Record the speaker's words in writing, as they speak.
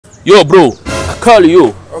Yo, bro, I call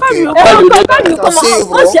you. Okay.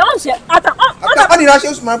 Attends, On ira chez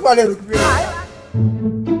Ousmane pour aller récupérer.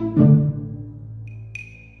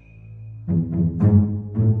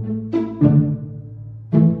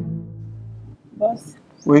 Boss,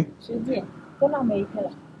 Oui. je dis, ton Américain là.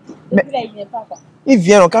 Mais- Depuis là, il vient pas quoi. Il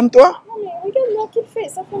vient, calme-toi. Non mais regarde-moi qu'il fait,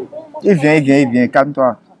 ça fait un bon moment. Il vient,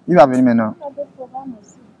 calme-toi. Il va venir maintenant. On a d'autres programmes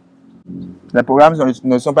aussi. Les programmes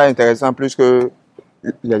ne sont pas intéressants plus que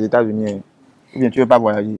les États-Unis. Ou bien tu ne veux pas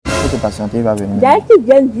voyager. Il faut te patienter, il va venir. Il y a qui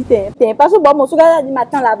vient vite, hein. Parce que bon, mon souverain du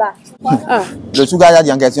matin là-bas. Le Souga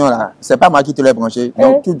dit en question là, c'est pas moi qui te l'ai branché.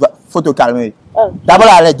 Donc il faut te calmer. Ah. D'abord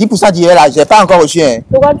là, les 10% d'hier là, j'ai pas encore reçu. Hein.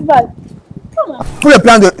 De quoi tu parles? Pour le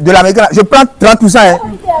plan de l'Américain, je prends 30%. Hein.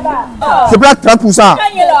 Je prends 30%.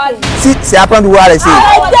 Si c'est à prendre ou à laisser.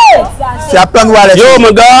 C'est à prendre ou à laisser. Yo,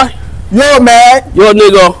 my guy. Yo man. Yo,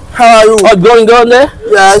 nigga. How are you? What's going on there?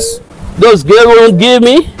 Yes. Those girls won't give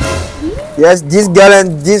me? Yes, this girl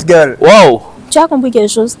and this girl. Wow. Tu as compris quelque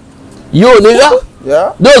chose? Yo, nigga.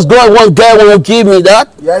 Yeah. Those girls, one girl won't give me that?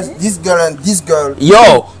 Yes, this girl and this girl.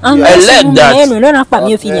 Yo, I like that.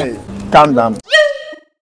 Okay. Calm down.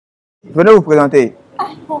 Venez vous présenter.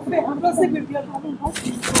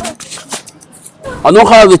 I don't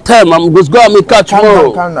have the time. I'm just going to catch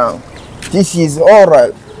tomorrow. Calm down. This is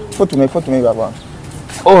oral. Faut me, papa.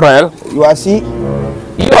 Alright. You are see,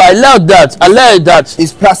 Yo, I love that. I like that.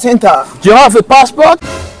 it's placenta. Do you have a passport?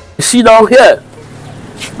 See down here.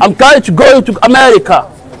 I'm trying to go to America.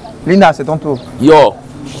 Linda, c'est ton tour. Yo,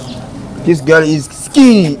 This girl is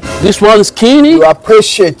skinny. this one's skinny. You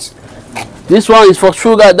appreciate. This one is for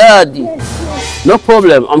sugar daddy. No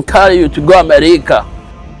problem. I'm carrying you to go America.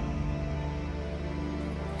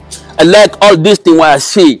 I like all these things when I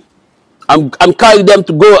see. I'm carrying them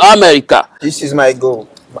to go America. This is my goal.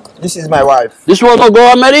 This is my wife. This one gonna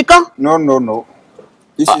go America? No.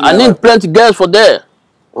 This is I my need wife. plenty girls for there.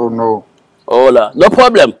 Oh no. Hola, no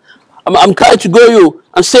problem. I'm carrying to go you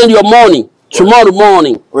and send your money tomorrow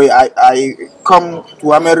morning. Wait, I come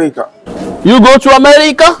to America. You go to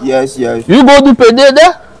America? Yes. You go to payday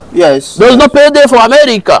there? Yes. There's no payday for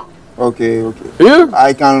America. Okay. You?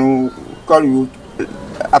 I can call you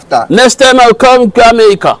after. Next time I'll come to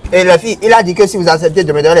America. Et la fille, il a dit que si vous acceptez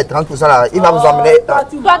de me donner les 30% là, il va vous emmener.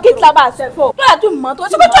 Tu dois quitter là-bas, c'est faux. Toi, tu mens. Tu veux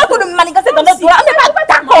tu de manigancer dans notre doigt. On n'est pas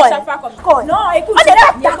d'accord. Non, écoute, on n'est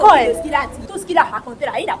pas d'accord. Tout ce qu'il a raconté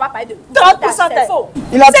là, il n'a pas parlé de 30%. C'est faux.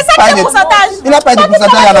 Il a pas de pourcentage. Il a pas de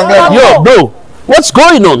pourcentage en anglais. Yo, bro, what's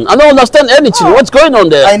going on? I don't understand anything. What's going on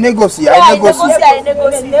there? I négocie. Négocie.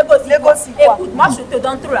 Écoute, moi je te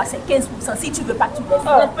donne trop là, c'est 15%. Si tu veux pas, tu laisses.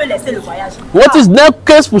 On peut laisser le voyage. What is that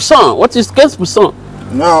 15%? What is 15%?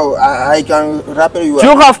 No, I can rappel you. Do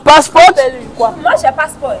you have passport? Moi j'ai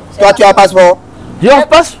passeport. Toi, tu as passeport? Do you have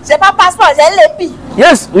passport? J'ai pas passeport, j'ai l'épi.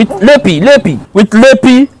 Yes, with Lepi. With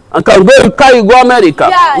Lepi, I can carry you go America.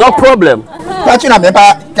 Yeah, No yeah. problem. Toi, tu n'as même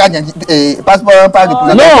pas passeport, pas de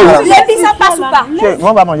pourcentage. No. L'épi, ça passe ou pas?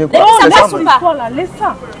 On va manger quoi? Ça passe ou pas?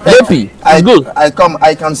 Lepi, it's good. I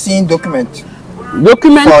can see document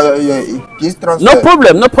Document? for this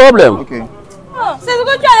transfer. No problem. Okay. C'est ce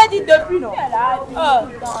que tu allais dire depuis, non?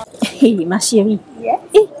 Hey, ma chérie.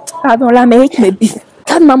 Pardon, l'Amérique me biffe.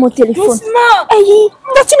 Calme-moi mon téléphone. Doucement. Hey,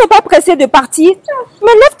 toi, tu n'es pas pressé de partir.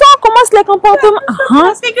 Mais lève-toi, on commence les comportements.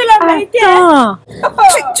 C'est que la vérité. Attends.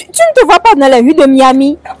 Tu ne te vois pas dans les rues de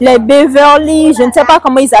Miami, les Beverly, je ne sais pas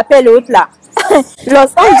comment ils appellent l'autre là.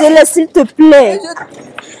 Los Angeles, s'il te plaît.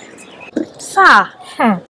 Ça.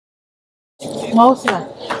 Moi aussi là.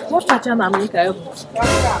 Moi je partais en Amérique avec vous.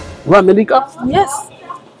 Go America? Yes.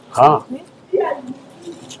 Ah.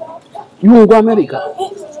 You won't go America?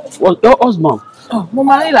 What, your husband? Oh, mon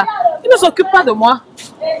mari là, il ne s'occupe pas de moi.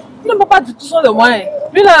 Il ne veut pas du tout soin de moi. Hein.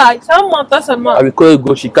 Lui là, c'est un menteur seulement. I will call you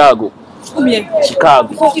go Chicago. Ou bien, Chicago.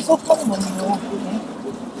 il faut prendre mon numéro.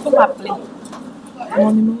 Il faut m'appeler.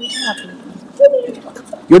 Mon numéro, il faut m'appeler.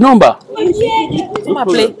 Your number? Il faut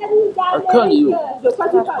m'appeler. I'll call you.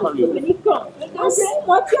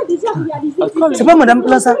 C'est pas Madame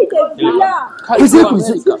Plaza.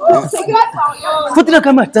 Faut-il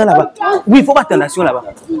quand même attendre là-bas? Oui, il faut pas attendre là-bas.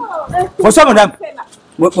 Bonsoir, madame.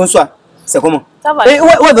 Bonsoir. C'est comment? Ça va. Et où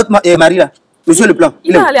est votre mari là? Monsieur le plan.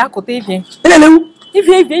 Il est allé à côté, il vient. Il est allé où? Il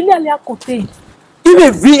vient, il est allé à côté. Il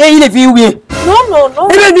est vu et il est vu ou bien? Non.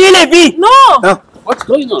 Il est vu, il est vu. Non. What's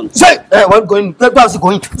going on? What's going on? Toi aussi,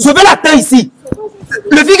 going. Je vais l'attendre ici.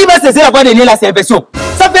 Le fille qui va cesser la voie de là, c'est inversion.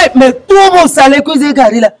 Ça fait, mais tout mon salaire que j'ai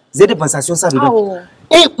gardé là, j'ai des pensations, ça dedans. Oh.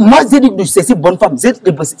 Et moi, j'ai dit de cesser bonne femme, j'ai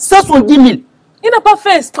dépensé 170 000. Il n'a pas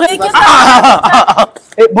fait exprès.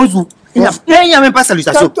 Et bonjour. Il n'y a même pas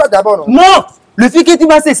salutation. Calme-toi d'abord, non? Non, Le fille qui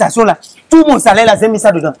m'a ces stations là, tout mon salaire là, j'ai mis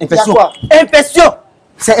ça dedans. Infection. Infection.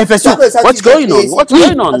 C'est infection. What's going on? What's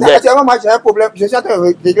going on there? Actuellement, moi j'ai un problème. Je suis en train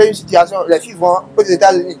de régler une situation. Les filles vont aux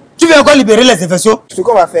États-Unis. Tu veux encore libérer les infections? Ce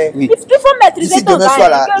qu'on va faire. Oui. Il faut maîtriser Ici, ton demain soir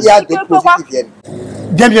là, il y a des produits qui viennent.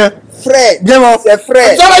 Bien, bien. Frère, Bien bon. c'est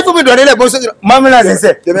frère. Ça va, il faut me donner les bons choses. Maman là,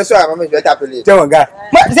 c'est. Demain soir, maman, je vais t'appeler. Tiens, mon gars.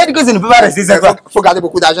 Moi, j'ai dit que je ne peux pas rester sans toi. Il faut garder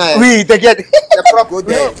beaucoup d'argent. Hein. Oui, t'inquiète. C'est propre.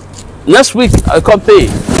 Next week, I come pay.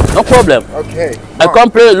 No problem. Ok. I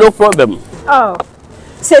come pay, no problem. Oh.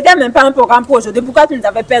 C'était même pas un programme pour aujourd'hui. Pourquoi tu nous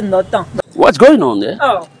avais perdu notre temps? What's going on there?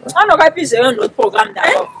 Oh. On aurait pu gérer un autre programme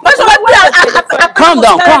d'abord. Moi, j'aurais pu Calm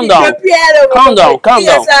down, calm down. Calm down, calm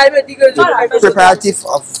down. Préparatif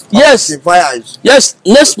of Yes. the voyage. Yes,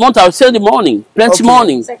 next month I'll send the morning. Plenty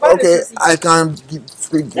morning. Okay, I can give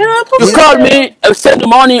free. You call me, I'll send the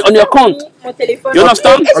money on your account. Mon téléphone. You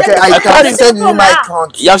understand? Okay, I can send you my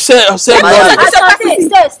account. You send money. Attendez,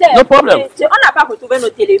 No problem. On n'a pas retrouvé nos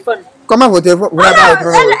téléphones. Comment vos téléphones? Vous n'avez pas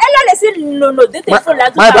retrouvé? Elle a laissé nos deux téléphones là.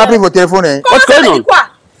 Moi, j'ai pas pris vos téléphones. Hein. What's going on?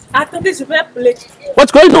 Attendez, je vais appeler.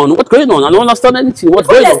 What's going on? What's going on? I don't understand anything. What's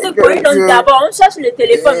Il faut going on? laisser going on d'abord. On cherche le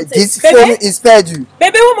téléphone. This phone is perdu.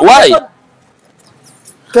 Bébé, où mon Why?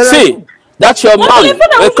 téléphone? See, that's your man.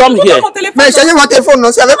 We come here. Mais changez mon téléphone,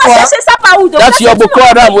 non? C'est avec quoi? Cherchez ça par où? That's your Boko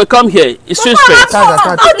Haram. We come here. It's too straight.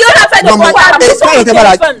 Attends. On dit on a fait de Non, mais quoi? quand on était pas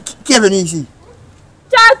là, qui est venu ici?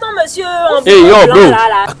 Tiens, ton monsieur. Hey, yo, bro.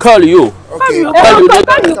 I call you. Ok.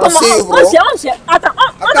 Attends,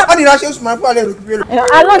 On ira chez Ousmane pour aller récupérer le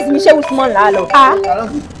allons, Michel Ousmane là alors. Ah,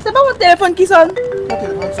 c'est pas votre téléphone qui sonne.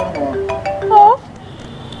 téléphone. Oh.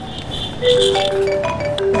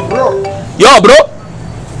 Bro, Yo, bro.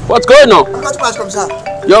 What's going on? pourquoi tu passes comme ça?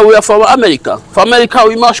 Yo, we are from America. From America,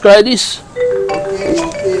 we must cry this.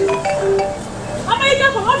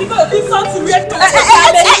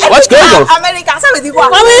 What's going on? Américain, ça veut dire quoi?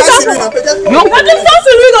 Yo,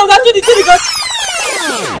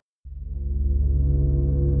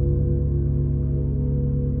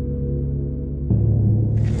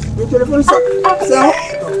 Le téléphone, c'est un...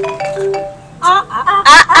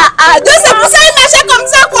 Deux, c'est pour ça il marchait comme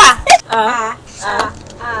ça, quoi.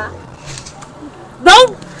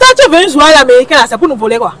 Donc, toi, tu es venu jouer à l'américain là, c'est pour nous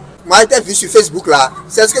voler quoi? Moi, j'étais vu sur Facebook là.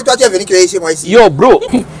 C'est ce que toi, tu es venu créer chez moi ici. yo, bro.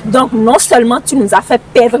 Donc non seulement tu nous as fait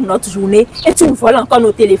perdre notre journée et tu nous voles encore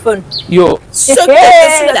nos téléphones. Yo, Ce que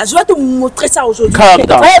tu là, je vais te montrer ça aujourd'hui. calm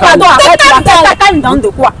down. Ouais, Calm pardon, down. arrête, tu vas faire calme down de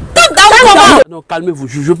quoi? Non, calmez-vous.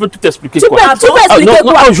 Je peux tout expliquer. Tu quoi. peux expliquer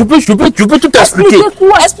Non, quoi? je peux tout expliquer. Expliquer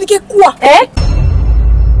quoi? Expliquez quoi? Hein?